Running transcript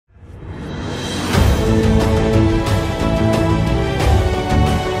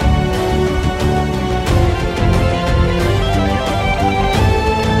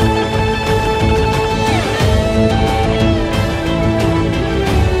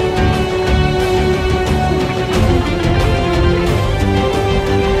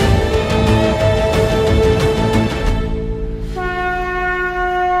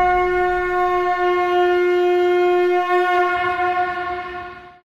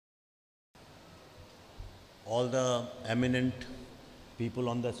all the eminent people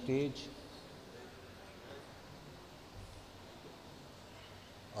on the stage,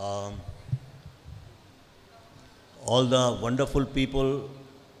 all the wonderful people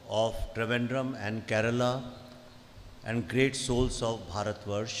of Trivandrum and Kerala and great souls of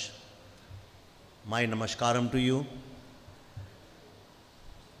Bharatvarsh, my namaskaram to you.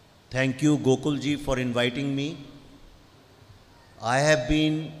 Thank you, Gokulji, for inviting me. I have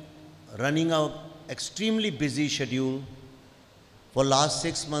been running an extremely busy schedule. For last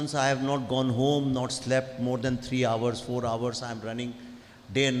 6 months, I have not gone home, not slept more than 3 hours, 4 hours. I am running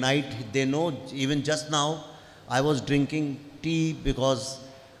day and night. They know, even just now, I was drinking tea because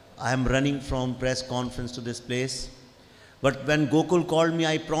I am running from press conference to this place. But when Gokul called me,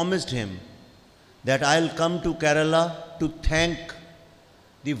 I promised him that I'll come to Kerala to thank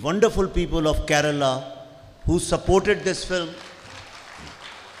the wonderful people of Kerala who supported this film.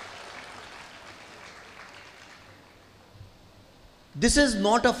 This is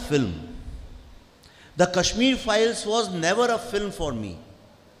not a film. The Kashmir Files was never a film for me.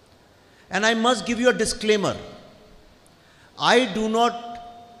 And I must give you a disclaimer. I do not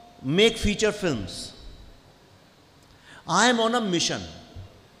make feature films. I am on a mission.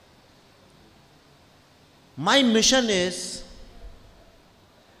 My mission is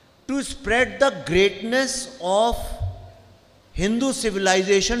to spread the greatness of Hindu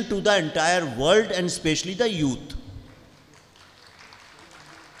civilization to the entire world and especially the youth.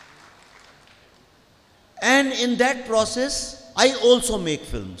 And in that process, I also make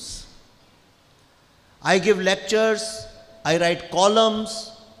films. I give lectures, I write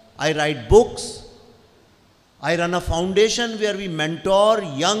columns, I write books. I run a foundation where we mentor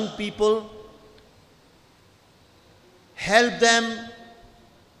young people, help them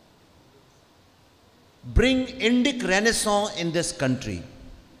bring Indic Renaissance in this country.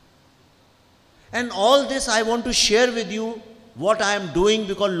 And all this I want to share with you what I am doing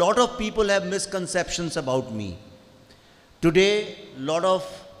because a lot of people have misconceptions about me. Today, a lot of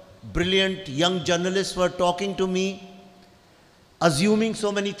brilliant young journalists were talking to me, assuming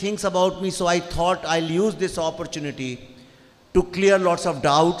so many things about me, so I thought I'll use this opportunity to clear lots of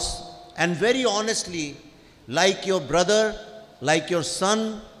doubts and very honestly, like your brother, like your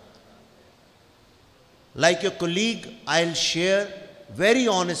son, like your colleague, I'll share very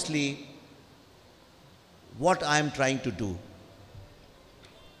honestly what I am trying to do.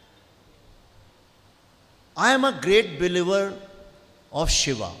 I am a great believer of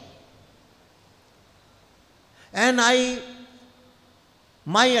Shiva. And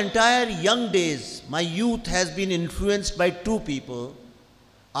my entire young days, my youth has been influenced by two people,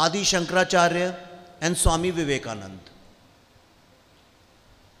 Adi Shankaracharya and Swami Vivekananda.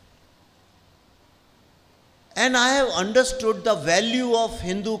 And I have understood the value of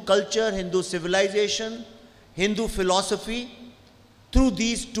Hindu culture, Hindu civilization, Hindu philosophy through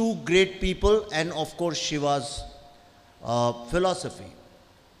these two great people and of course Shiva's philosophy.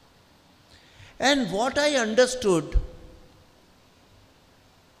 And what I understood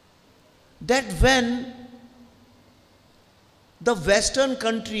that when the Western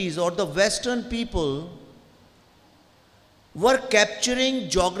countries or the Western people were capturing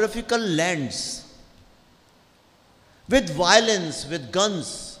geographical lands with violence, with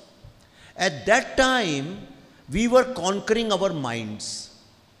guns, at that time we were conquering our minds.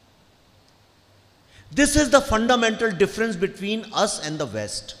 This is the fundamental difference between us and the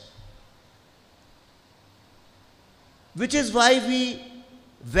West, which is why we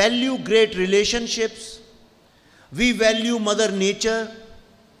value great relationships, we value Mother Nature,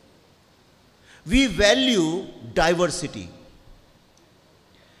 we value diversity.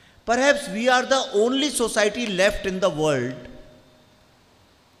 Perhaps we are the only society left in the world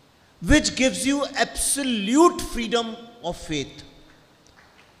which gives you absolute freedom of faith.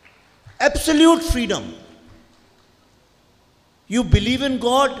 Absolute freedom. You believe in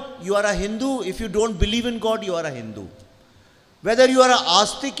God, you are a Hindu. If you don't believe in God, you are a Hindu. Whether you are a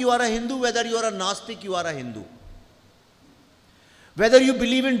Astik, you are a Hindu. Whether you are a Nastik, you are a Hindu. Whether you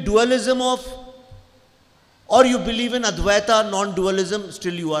believe in dualism or you believe in Advaita, non-dualism,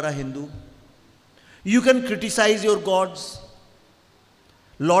 still you are a Hindu. You can criticize your gods.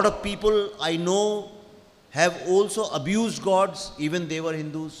 A lot of people I know have also abused gods, even they were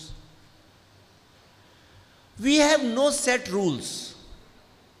Hindus. We have no set rules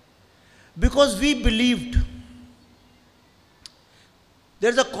because we believed.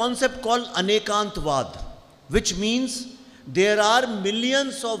 There's a concept called Anekantvad, which means there are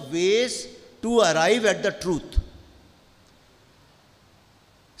millions of ways to arrive at the truth.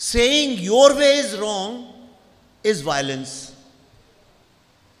 Saying your way is wrong is violence.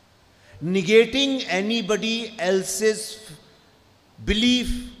 negating anybody else's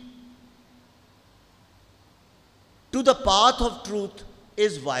belief to the path of truth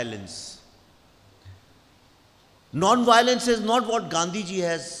is violence. Non-violence is not what Gandhiji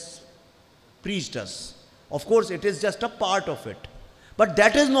has preached us. Of course, it is just a part of it. But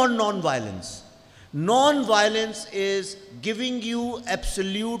that is not non-violence. Non-violence is giving you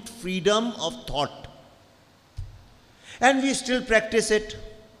absolute freedom of thought. And we still practice it.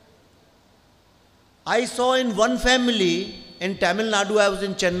 I saw in one family in Tamil Nadu, I was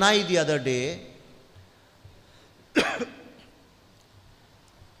in Chennai the other day,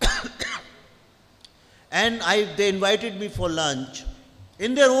 and they invited me for lunch.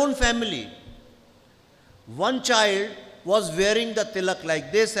 In their own family, one child was wearing the tilak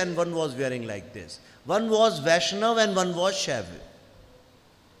like this and one was wearing like this. One was Vaishnav and one was Shaiva.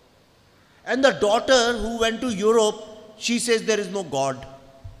 And the daughter who went to Europe, she says there is no God.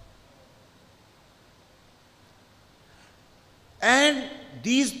 And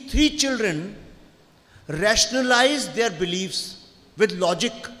these three children rationalized their beliefs with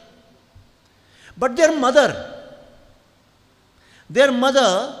logic. But their mother,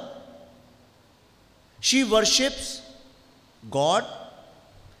 she worships God,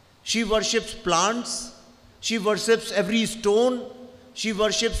 she worships plants, she worships every stone, she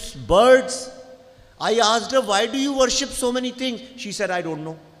worships birds. I asked her, why do you worship so many things? She said, I don't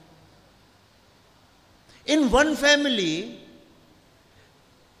know. In one family,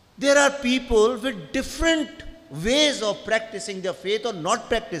 there are people with different ways of practicing their faith or not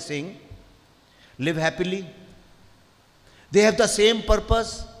practicing, live happily. They have the same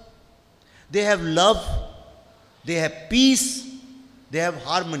purpose. They have love. They have peace. They have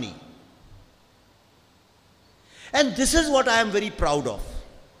harmony. And this is what I am very proud of.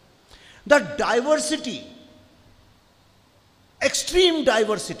 The diversity, extreme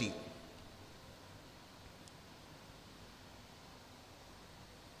diversity.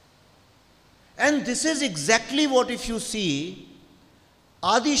 And this is exactly what, if you see,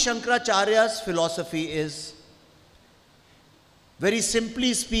 Adi Shankaracharya's philosophy is. Very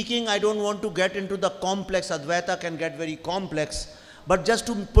simply speaking, I don't want to get into the complex, Advaita can get very complex, but just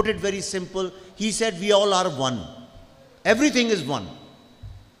to put it very simple, he said we all are one. Everything is one.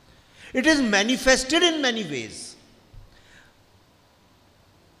 It is manifested in many ways.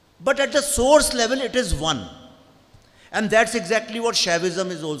 But at the source level, it is one. And that's exactly what Shaivism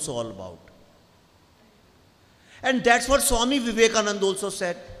is also all about. And that's what Swami Vivekananda also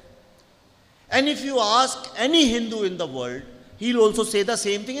said. And if you ask any Hindu in the world, he'll also say the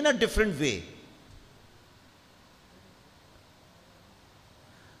same thing in a different way.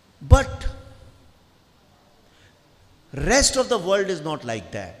 But rest of the world is not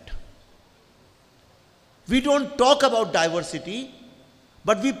like that. We don't talk about diversity,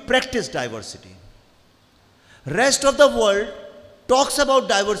 but we practice diversity. Rest of the world talks about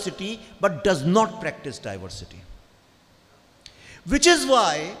diversity, but does not practice diversity. Which is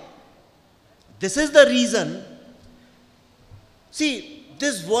why, this is the reason, see,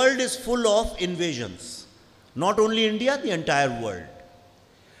 this world is full of invasions. Not only India, the entire world.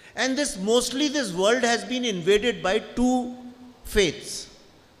 And mostly this world has been invaded by two faiths.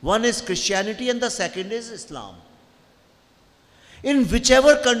 One is Christianity and the second is Islam. In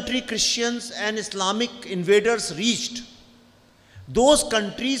whichever country Christians and Islamic invaders reached, those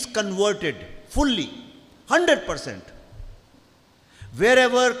countries converted fully, 100%.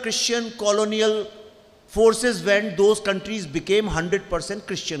 Wherever Christian colonial forces went, those countries became 100%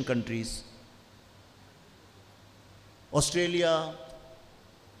 Christian countries. Australia,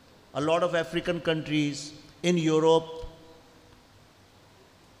 a lot of African countries, in Europe.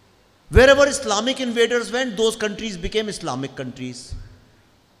 Wherever Islamic invaders went, those countries became Islamic countries.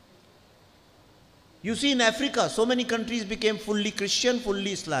 You see, in Africa, so many countries became fully Christian,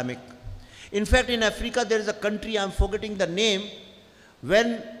 fully Islamic. In fact, in Africa, there is a country, I am forgetting the name,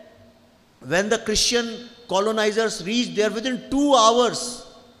 when the Christian colonizers reached there, within 2 hours,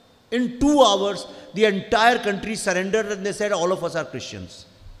 in 2 hours, the entire country surrendered and they said, all of us are Christians,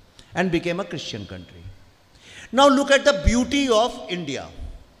 and became a Christian country. Now look at the beauty of India.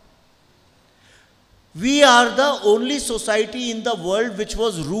 We are the only society in the world which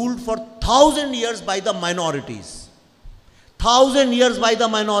was ruled for 1,000 years by the minorities. 1,000 years by the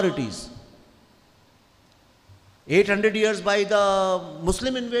minorities. 800 years by the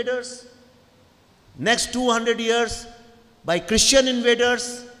Muslim invaders. Next 200 years by Christian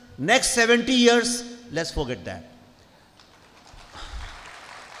invaders. Next 70 years, let's forget that.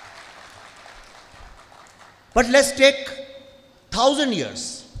 But let's take 1,000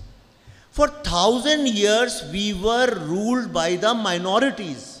 years. For 1,000 years, we were ruled by the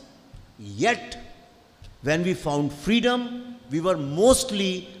minorities. Yet, when we found freedom, we were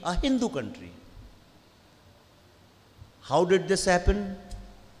mostly a Hindu country. How did this happen?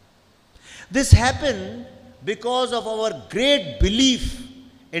 This happened because of our great belief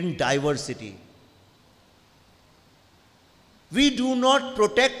in diversity. We do not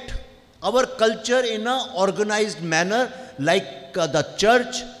protect our culture in an organized manner like the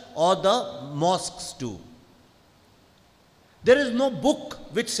church or the mosques do. There is no book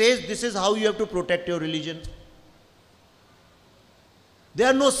which says this is how you have to protect your religion. There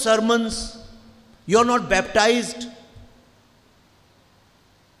are no sermons. You are not baptized.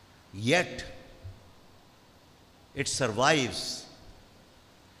 Yet, it survives.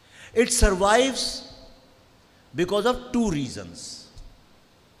 It survives because of two reasons.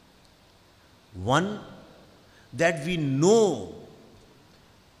 One, that we know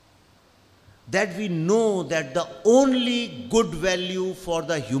that the only good value for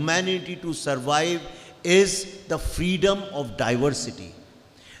the humanity to survive is the freedom of diversity.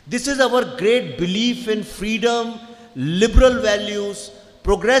 This is our great belief in freedom, liberal values,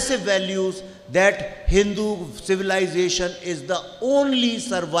 progressive values, that Hindu civilization is the only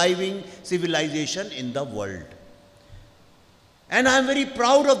surviving civilization in the world. And I am very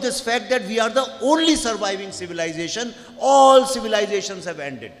proud of this fact that we are the only surviving civilization. All civilizations have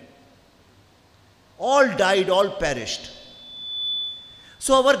ended. All died, all perished.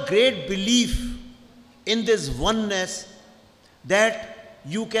 So our great belief in this oneness, that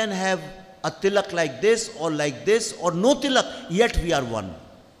you can have a tilak like this or no tilak, yet we are one.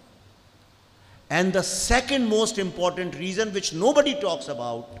 And the second most important reason, which nobody talks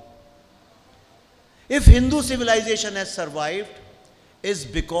about, if Hindu civilization has survived, is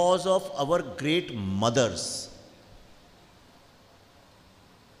because of our great mothers.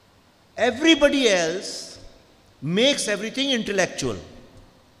 Everybody else makes everything intellectual.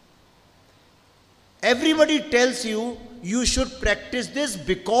 Everybody tells you, you should practice this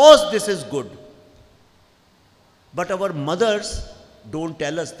because this is good. But our mothers don't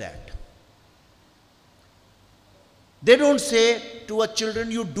tell us that. They don't say to our children,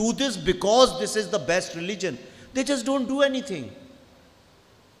 you do this because this is the best religion. They just don't do anything.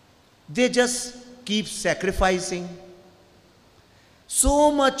 They just keep sacrificing.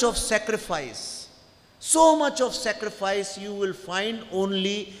 So much of sacrifice you will find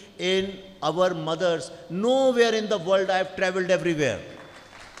only in our mothers. Nowhere in the world. I have traveled everywhere.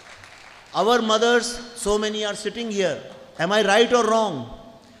 Our mothers, so many are sitting here. Am I right or wrong?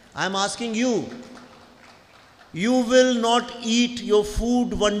 I am asking you. You will not eat your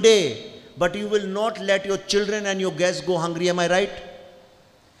food one day, but you will not let your children and your guests go hungry. Am I right?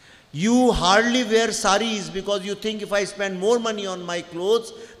 You hardly wear saris because you think if I spend more money on my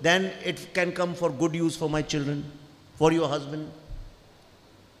clothes, then it can come for good use for my children, for your husband.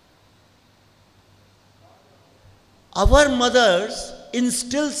 Our mothers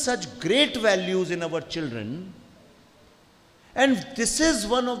instill such great values in our children, and this is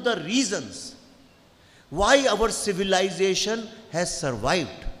one of the reasons why our civilization has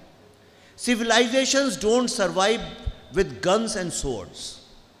survived. Civilizations don't survive with guns and swords.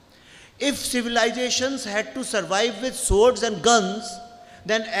 If civilizations had to survive with swords and guns,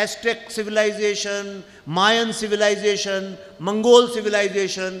 then Aztec civilization, Mayan civilization, Mongol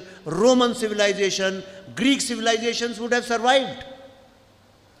civilization, Roman civilization, Greek civilizations would have survived.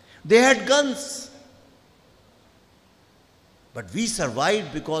 They had guns. But we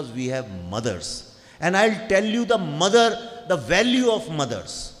survived because we have mothers. And I'll tell you the value of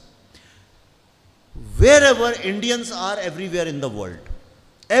mothers. Wherever Indians are everywhere in the world,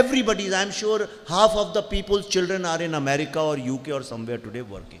 everybody, I'm sure half of the people's children are in America or UK or somewhere today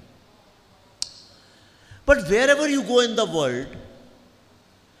working. But wherever you go in the world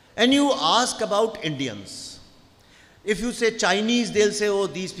and you ask about Indians, if you say Chinese, they'll say, oh,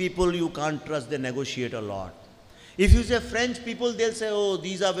 these people you can't trust, they negotiate a lot. If you say French people, they'll say, oh,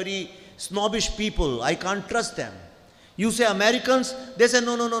 these are very snobbish people, I can't trust them. You say Americans, they say,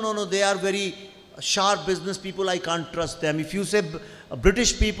 no, they are very sharp business people, I can't trust them. If you say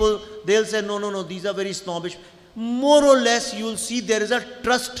British people, they'll say, no, these are very snobbish. More or less, you'll see there is a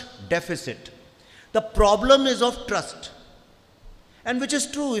trust deficit. The problem is of trust. And which is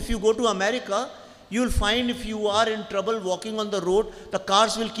true. If you go to America, you'll find if you are in trouble walking on the road, the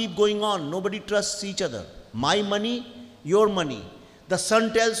cars will keep going on. Nobody trusts each other. My money, your money. The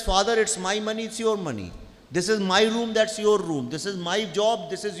son tells father, it's my money, it's your money. This is my room, that's your room. This is my job,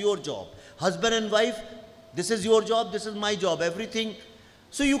 this is your job. Husband and wife, this is your job, this is my job, everything.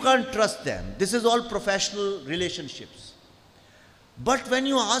 So you can't trust them. This is all professional relationships. But when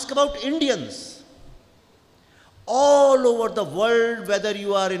you ask about Indians, All over the world, whether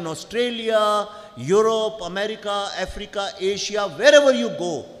you are in Australia, Europe, America, Africa, Asia, wherever you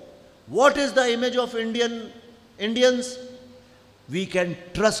go, what is the image of Indians? We can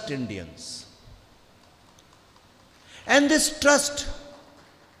trust Indians. And this trust,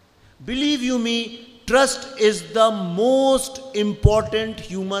 believe you me, trust is the most important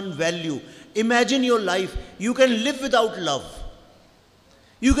human value. Imagine your life. You can live without love.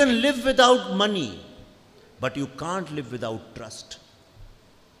 You can live without money. But you can't live without trust.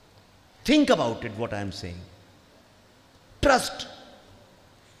 Think about it, what I am saying. Trust.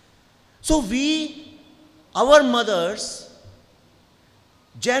 So our mothers,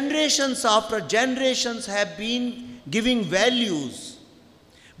 generations after generations have been giving values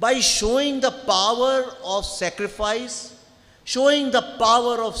by showing the power of sacrifice, showing the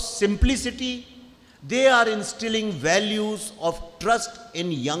power of simplicity. They are instilling values of trust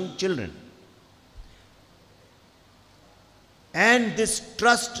in young children. And this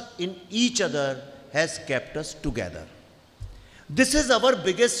trust in each other has kept us together. This is our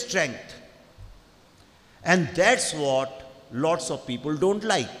biggest strength. And that's what lots of people don't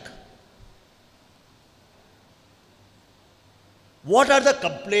like. What are the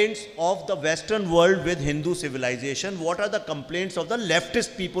complaints of the Western world with Hindu civilization? What are the complaints of the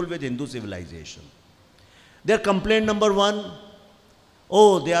leftist people with Hindu civilization? Their complaint number one,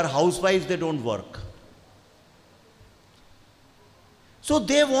 oh, they are housewives, they don't work. So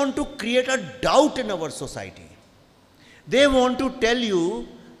they want to create a doubt in our society. They want to tell you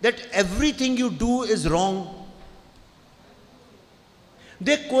that everything you do is wrong.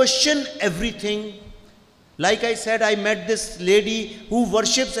 They question everything. Like I said, I met this lady who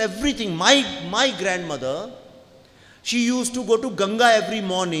worships everything. My grandmother, she used to go to Ganga every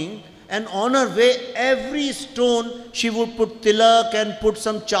morning, and on her way, every stone, she would put tilak and put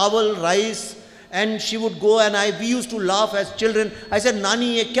some chawal, rice, and she would go, and we used to laugh as children. I said,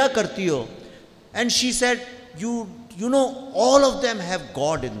 Nani, ye kya karti ho? And she said, you know, all of them have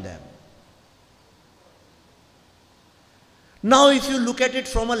God in them. Now, if you look at it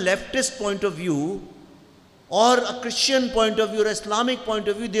from a leftist point of view, or a Christian point of view, or Islamic point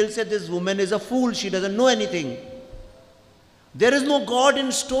of view, they'll say this woman is a fool, she doesn't know anything. There is no God in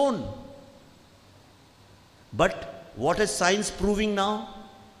stone. But what is science proving now?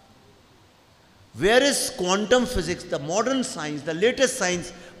 Where is quantum physics, the modern science, the latest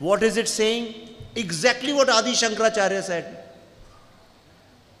science? What is it saying? Exactly what Adi Shankaracharya said.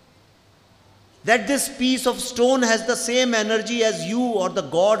 That this piece of stone has the same energy as you or the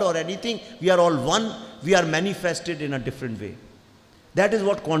God or anything. We are all one. We are manifested in a different way. That is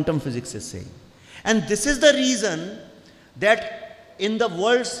what quantum physics is saying. And this is the reason that in the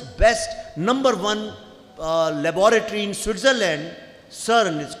world's best #1 laboratory in Switzerland,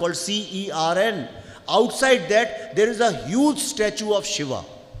 CERN, it's called CERN. Outside that, there is a huge statue of Shiva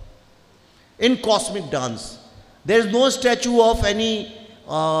in cosmic dance. There is no statue of any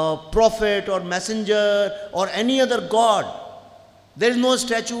prophet or messenger or any other god. There is no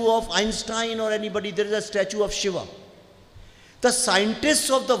statue of Einstein or anybody. There is a statue of Shiva. The scientists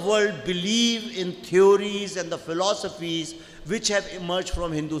of the world believe in theories and the philosophies which have emerged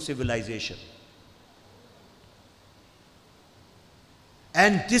from Hindu civilization.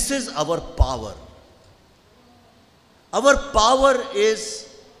 And this is our power. Our power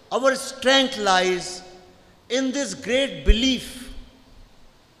is, our strength lies in this great belief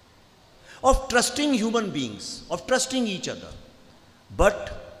of trusting human beings, of trusting each other.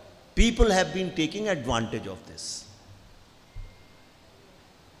 But people have been taking advantage of this.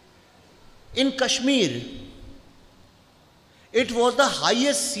 In Kashmir, it was the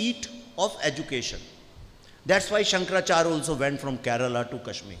highest seat of education. That's why Shankaracharya also went from Kerala to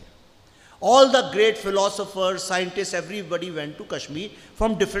Kashmir. All the great philosophers, scientists, everybody went to Kashmir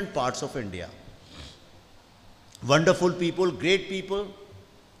from different parts of India. Wonderful people, great people.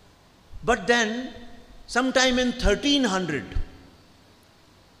 But then, sometime in 1300,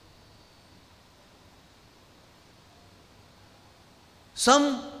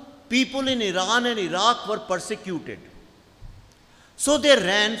 some people in Iran and Iraq were persecuted. So they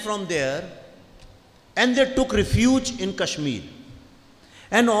ran from there and they took refuge in Kashmir.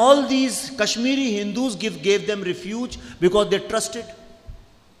 And all these Kashmiri Hindus gave them refuge because they trusted.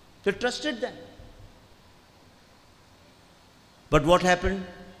 They trusted them. But what happened?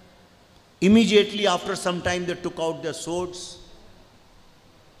 Immediately after some time they took out their swords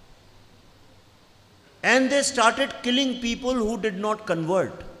and they started killing people who did not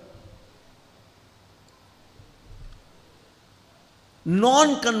convert.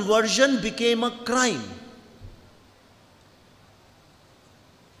 Non-conversion became a crime.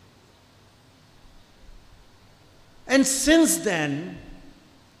 And since then,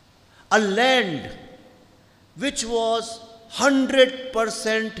 a land which was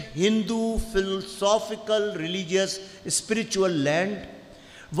 100% Hindu, philosophical, religious, spiritual land,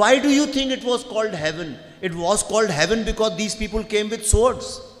 why do you think it was called heaven? It was called heaven because these people came with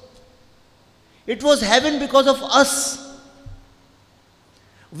swords. It was heaven because of us.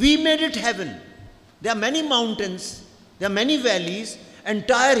 We made it heaven. There are many mountains, there are many valleys,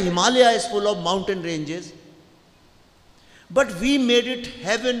 entire Himalaya is full of mountain ranges. But we made it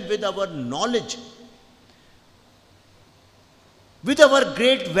heaven with our knowledge, with our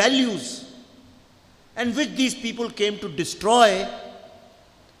great values, and which these people came to destroy.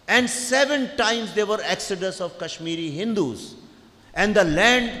 And 7 times there were exodus of Kashmiri Hindus. And the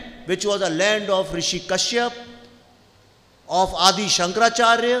land, which was a land of Rishi Kashyap, of Adi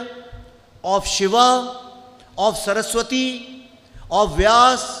Shankaracharya, of Shiva, of Saraswati, of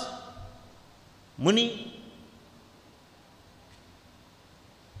Vyas, Muni.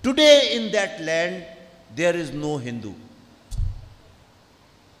 Today in that land, there is no Hindu.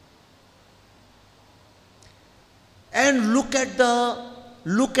 And look at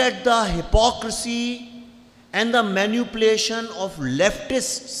the hypocrisy and the manipulation of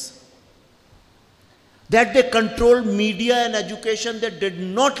leftists, that they controlled media and education. They did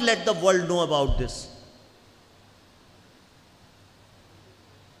not let the world know about this.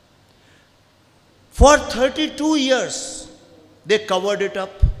 For 32 years, they covered it up.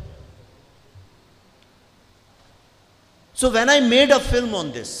 So when I made a film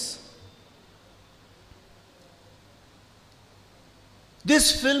on this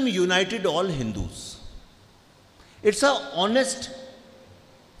film united all Hindus. It's an honest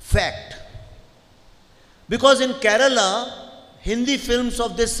fact. Because in Kerala, Hindi films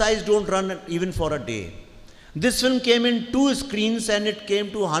of this size don't run even for a day. This film came in 2 screens and it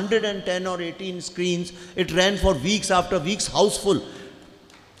came to 110 or 18 screens. It ran for weeks after weeks, house full.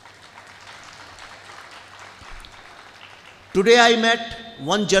 Today I met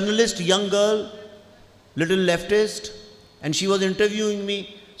one journalist, young girl, little leftist, and she was interviewing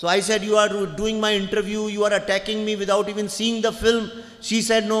me. So I said, you are doing my interview, you are attacking me without even seeing the film. She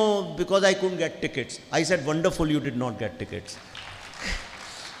said, no, because I couldn't get tickets. I said, wonderful, you did not get tickets.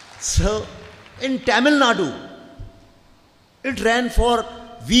 So in Tamil Nadu, it ran for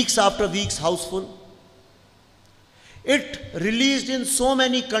weeks after weeks, houseful. It released in so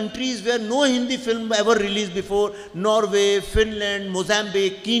many countries where no Hindi film ever released before: Norway, Finland,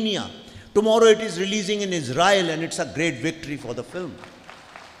 Mozambique, Kenya. Tomorrow it is releasing in Israel, and it's a great victory for the film.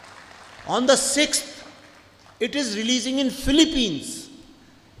 On the 6th, it is releasing in Philippines,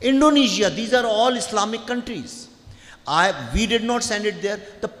 Indonesia. These are all Islamic countries. We did not send it there.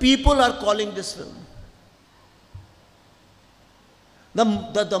 The people are calling this film.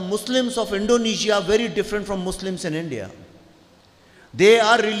 The Muslims of Indonesia are very different from Muslims in India. They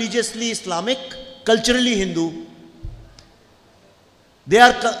are religiously Islamic, culturally Hindu. They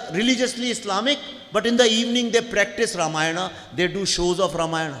are religiously Islamic, but in the evening they practice Ramayana. They do shows of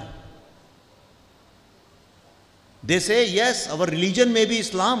Ramayana. They say, yes, our religion may be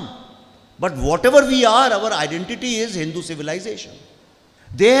Islam, but whatever we are, our identity is Hindu civilization.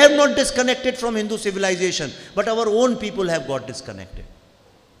 They have not disconnected from Hindu civilization, but our own people have got disconnected.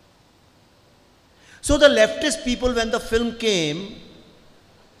 So the leftist people, when the film came,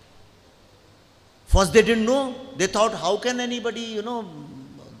 first they didn't know. They thought, how can anybody,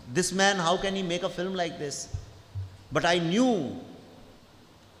 this man, how can he make a film like this? But I knew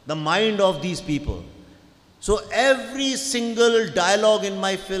the mind of these people. So every single dialogue in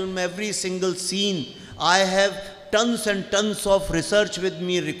my film, every single scene, I have tons and tons of research with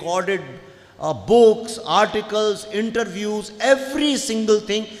me, recorded books, articles, interviews, every single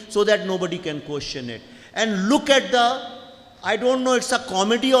thing, so that nobody can question it. And look at I don't know, it's a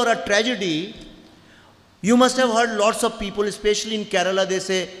comedy or a tragedy. You must have heard lots of people, especially in Kerala, they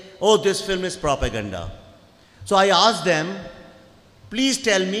say, oh, this film is propaganda. So I asked them, please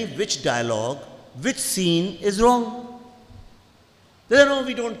tell me which dialogue, which scene is wrong. They said, no,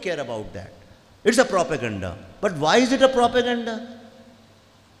 we don't care about that. It's a propaganda. But why is it a propaganda?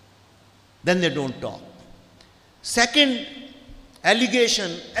 Then they don't talk. Second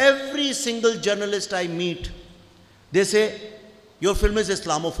allegation, every single journalist I meet, they say, your film is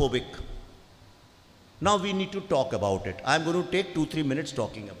Islamophobic. Now we need to talk about it. I'm going to take 2-3 minutes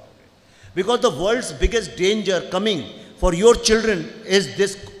talking about it. Because the world's biggest danger coming for your children is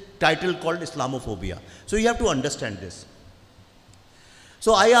this title called Islamophobia. So you have to understand this.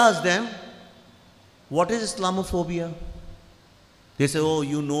 So I asked them, what is Islamophobia? They said, oh,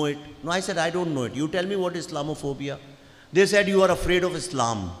 you know it. No, I said, I don't know it. You tell me what is Islamophobia. They said, you are afraid of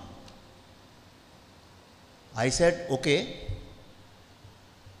Islam. I said, okay,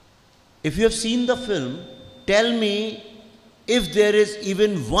 if you have seen the film, tell me if there is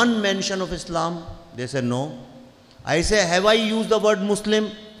even one mention of Islam. They said, no. I said, have I used the word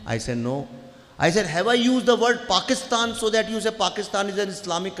Muslim? I said, no. I said, have I used the word Pakistan so that you say Pakistan is an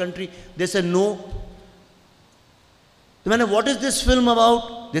Islamic country? They said, no. So, what is this film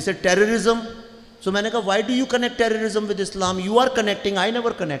about? They said, terrorism. So, why do you connect terrorism with Islam? You are connecting, I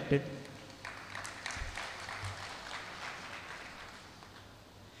never connected.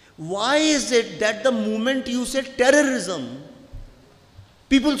 Why is it that the moment you say terrorism,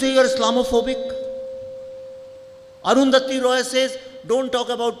 people say you are Islamophobic? Arundhati Roy says, don't talk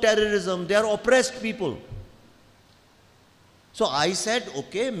about terrorism, they are oppressed people. So I said,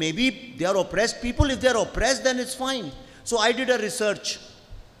 okay, maybe they are oppressed people. If they are oppressed, then it's fine. So I did a research.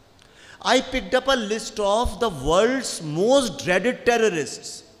 I picked up a list of the world's most dreaded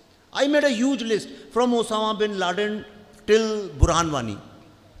terrorists. I made a huge list from Osama bin Laden till Burhan Wani.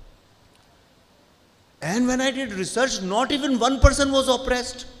 And when I did research, not even one person was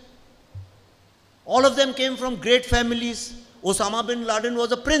oppressed. All of them came from great families. Osama bin Laden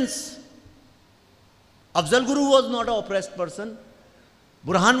was a prince. Afzal Guru was not an oppressed person.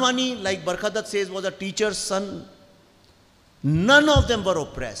 Burhan Wani, like Barkhadat says, was a teacher's son. None of them were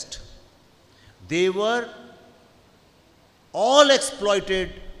oppressed. They were all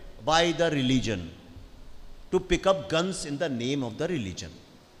exploited by the religion to pick up guns in the name of the religion.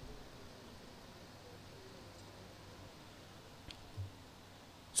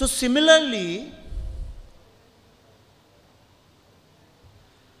 So similarly,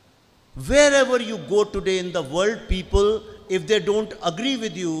 wherever you go today in the world, people, if they don't agree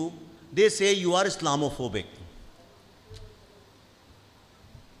with you, they say you are Islamophobic.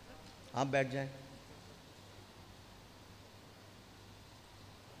 आप बैठ जाएं.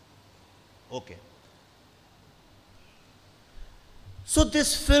 Okay. So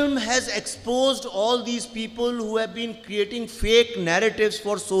this film has exposed all these people who have been creating fake narratives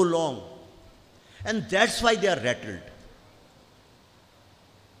for so long. And that's why they are rattled.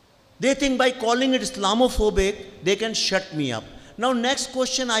 They think by calling it Islamophobic, they can shut me up. Now next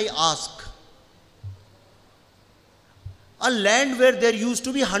question I ask. A land where there used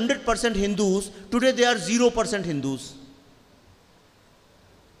to be 100% Hindus, today they are 0% Hindus.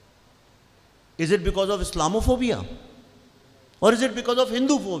 Is it because of Islamophobia? Or is it because of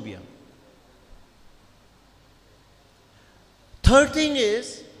Hinduphobia? Third thing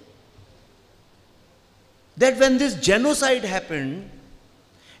is that when this genocide happened,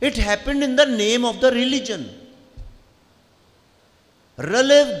 it happened in the name of the religion.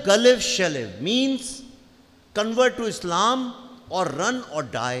 Ralev, Galev, Shalev means convert to Islam or run or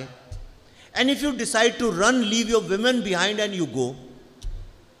die. And if you decide to run, leave your women behind and you go.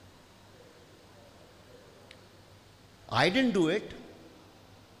 I didn't do it.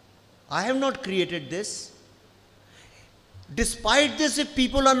 I have not created this. Despite this, if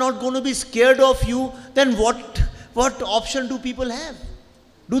people are not going to be scared of you, then what option do people have?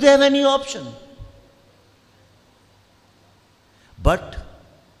 Do they have any option? But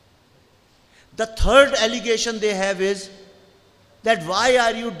the third allegation they have is that why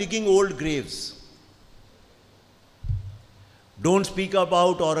are you digging old graves? Don't speak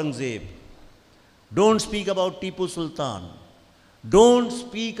about Aurangzeb. Don't speak about Tipu Sultan. Don't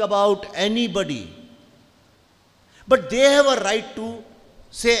speak about anybody. But they have a right to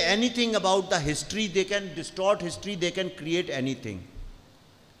say anything about the history. They can distort history. They can create anything.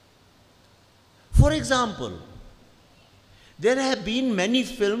 For example, there have been many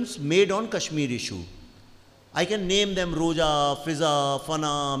films made on Kashmir issue. I can name them Roja, Fiza,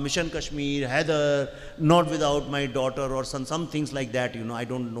 Fana, Mission Kashmir, Heather, Not Without My Daughter or some things like that, you know, I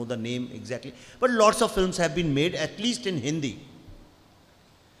don't know the name exactly. But lots of films have been made, at least in Hindi.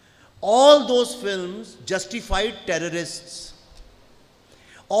 All those films justified terrorists.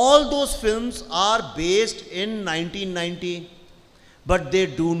 All those films are based in 1990, but they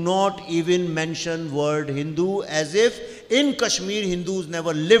do not even mention word Hindu, as if in Kashmir Hindus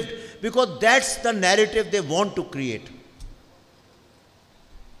never lived, because that's the narrative they want to create.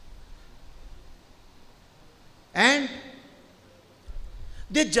 And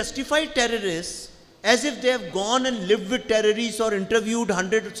they justify terrorists as if they have gone and lived with terrorists or interviewed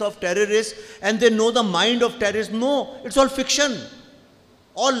hundreds of terrorists and they know the mind of terrorists. No, it's all fiction,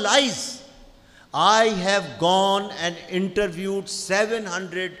 all lies. I have gone and interviewed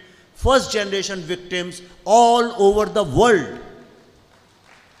 700 first generation victims all over the world.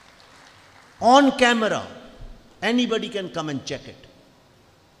 On camera, anybody can come and check it.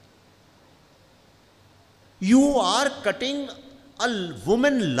 You are cutting a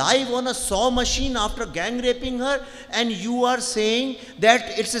woman live on a saw machine after gang raping her, and you are saying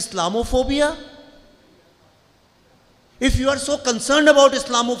that it's Islamophobia? If you are so concerned about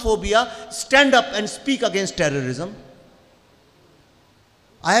Islamophobia, stand up and speak against terrorism.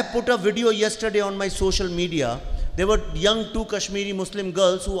 I have put a video yesterday on my social media. There were young 2 Kashmiri Muslim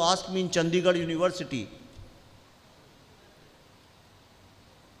girls who asked me in Chandigarh University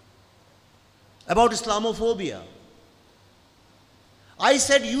about Islamophobia. I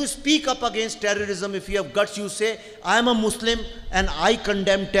said, you speak up against terrorism. If you have guts, you say, I am a Muslim and I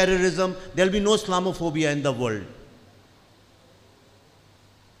condemn terrorism. There will be no Islamophobia in the world.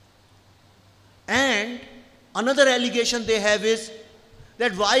 And another allegation they have is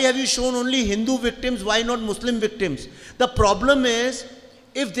that why have you shown only Hindu victims, why not Muslim victims? The problem is,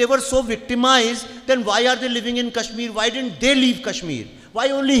 if they were so victimized, then why are they living in Kashmir? Why didn't they leave Kashmir? Why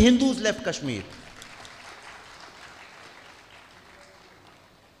only Hindus left Kashmir?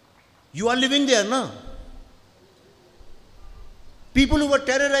 You are living there, no? People who were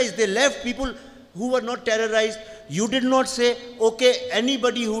terrorized, they left. People who were not terrorized, you did not say, okay,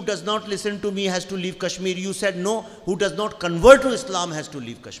 anybody who does not listen to me has to leave Kashmir. You said, no, who does not convert to Islam has to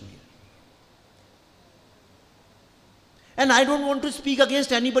leave Kashmir. And I don't want to speak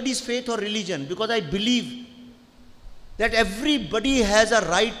against anybody's faith or religion, because I believe that everybody has a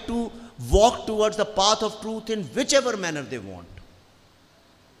right to walk towards the path of truth in whichever manner they want.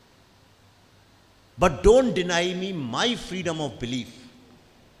 But don't deny me my freedom of belief.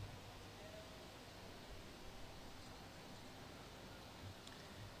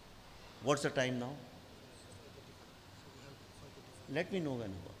 What's the time now? Let me know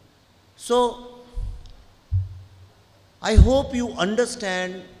whenever. So, I hope you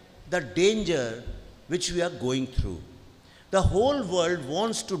understand the danger which we are going through. The whole world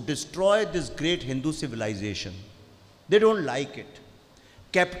wants to destroy this great Hindu civilization. They don't like it.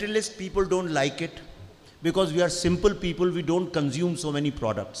 Capitalist people don't like it because we are simple people, we don't consume so many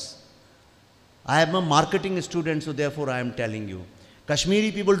products. I am a marketing student, so therefore I am telling you.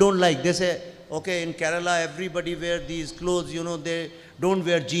 Kashmiri people don't like. They say, okay, in Kerala everybody wear these clothes, you know, they don't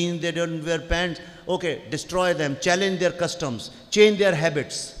wear jeans, they don't wear pants. Okay, destroy them, challenge their customs, change their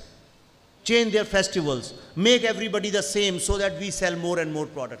habits, change their festivals, make everybody the same so that we sell more and more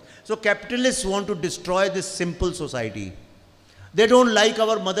products. So capitalists want to destroy this simple society. They don't like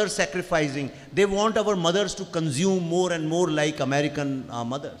our mothers sacrificing. They want our mothers to consume more and more like American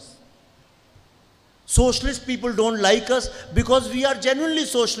mothers. Socialist people don't like us because we are genuinely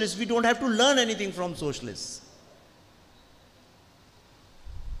socialists. We don't have to learn anything from socialists.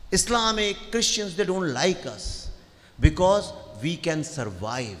 Islamic, Christians, they don't like us because we can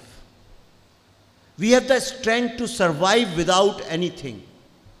survive. We have the strength to survive without anything.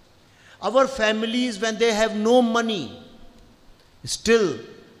 Our families, when they have no money, still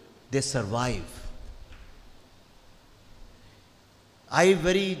they survive.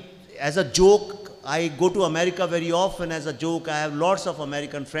 As a joke, I go to America very often as a joke. I have lots of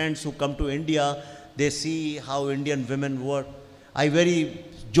American friends who come to India. They see how Indian women work. I very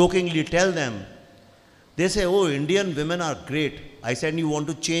jokingly tell them, they say, oh, Indian women are great. I said, you want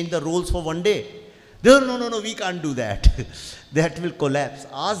to change the roles for one day? They say, no, we can't do that. That will collapse.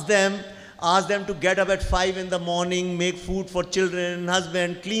 Ask them to get up at 5 in the morning, make food for children,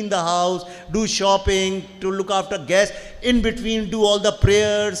 husband, clean the house, do shopping, to look after guests. In between, do all the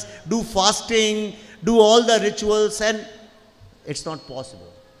prayers, do fasting, do all the rituals, and it's not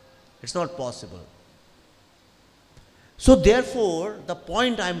possible. It's not possible. So therefore, the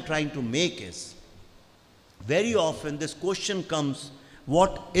point I'm trying to make is, very often this question comes,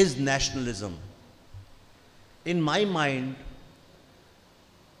 what is nationalism? In my mind,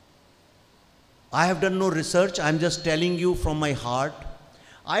 I have done no research, I'm just telling you from my heart.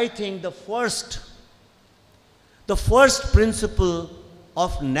 I think the first principle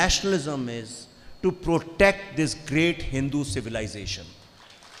of nationalism is to protect this great Hindu civilization.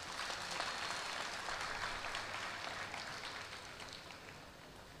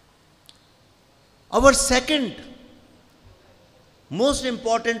 Our second most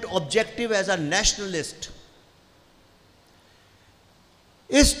important objective as a nationalist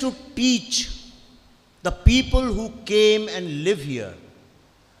is to teach the people who came and live here,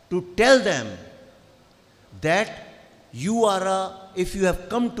 to tell them that if you have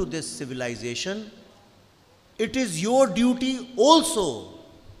come to this civilization, it is your duty also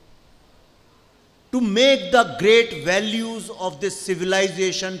to make the great values of this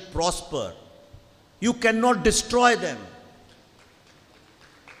civilization prosper. You cannot destroy them.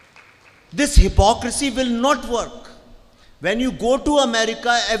 This hypocrisy will not work. When you go to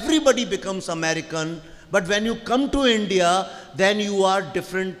America, everybody becomes American. But when you come to India, then you are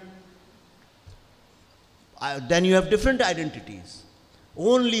different, then you have different identities.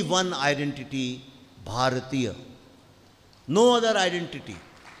 Only one identity, Bharatiya. No other identity.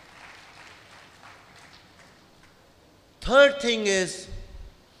 Third thing is,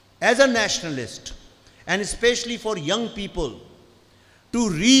 as a nationalist, and especially for young people, to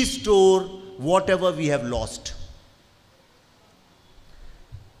restore whatever we have lost.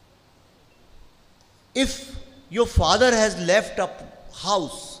 If your father has left a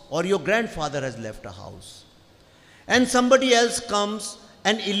house or your grandfather has left a house and somebody else comes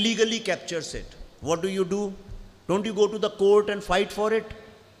and illegally captures it, what do? Don't you go to the court and fight for it?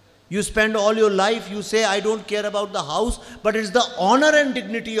 You spend all your life, you say, I don't care about the house, but it's the honor and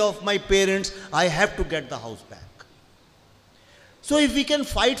dignity of my parents, I have to get the house back. So if we can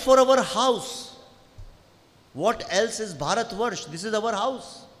fight for our house, what else is Bharatvarsh? This is our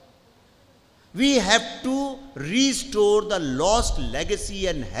house. We have to restore the lost legacy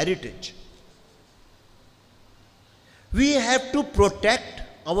and heritage. We have to protect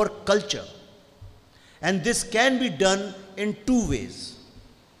our culture. And this can be done in two ways.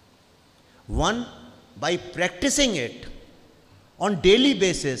 One, by practicing it on daily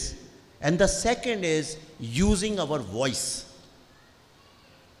basis, and the second is using our voice.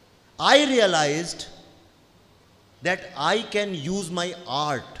 I realized that I can use my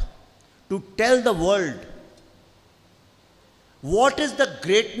art to tell the world what is the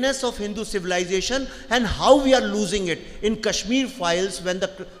greatness of Hindu civilization and how we are losing it. In Kashmir Files, when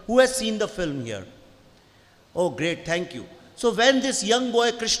who has seen the film here? Oh, great, thank you. So when this young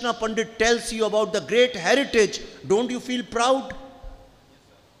boy Krishna Pandit tells you about the great heritage, don't you feel proud?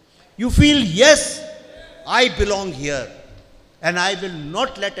 You feel, yes, I belong here and I will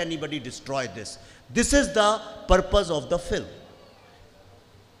not let anybody destroy this. This is the purpose of the film.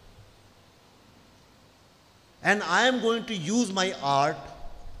 And I am going to use my art.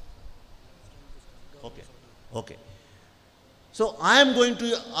 Okay. So I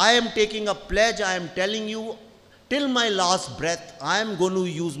am taking a pledge, I am telling you, till my last breath, I am going to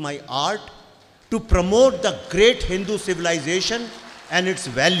use my art to promote the great Hindu civilization and its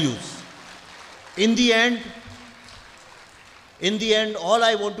values. In the end, all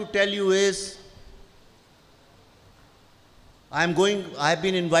I want to tell you is, I have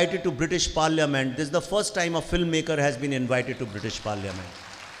been invited to British Parliament. This is the first time a filmmaker has been invited to British Parliament.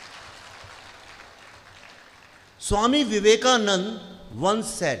 Swami Vivekananda once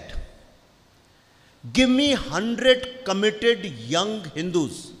said, give me 100 committed young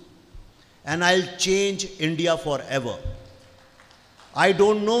Hindus and I'll change India forever. I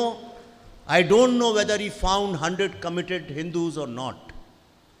don't know whether he found 100 committed Hindus or not.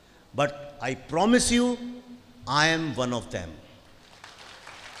 But I promise you, I am one of them.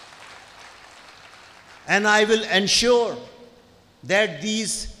 And I will ensure that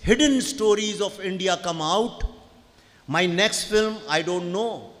these hidden stories of India come out. My next film, I don't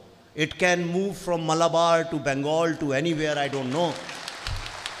know. It can move from Malabar to Bengal to anywhere, I don't know.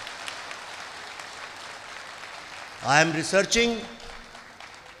 I am researching,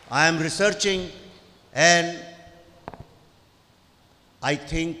 and I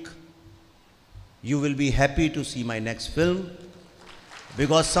think you will be happy to see my next film,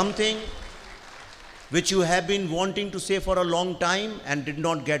 because something which you have been wanting to say for a long time and did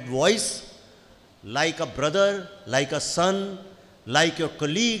not get voice, like a brother, like a son, like your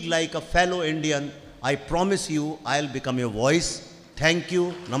colleague, like a fellow Indian, I promise you I'll become your voice. Thank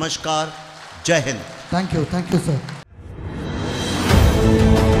you. Namaskar. Jai Hind. Thank you, sir.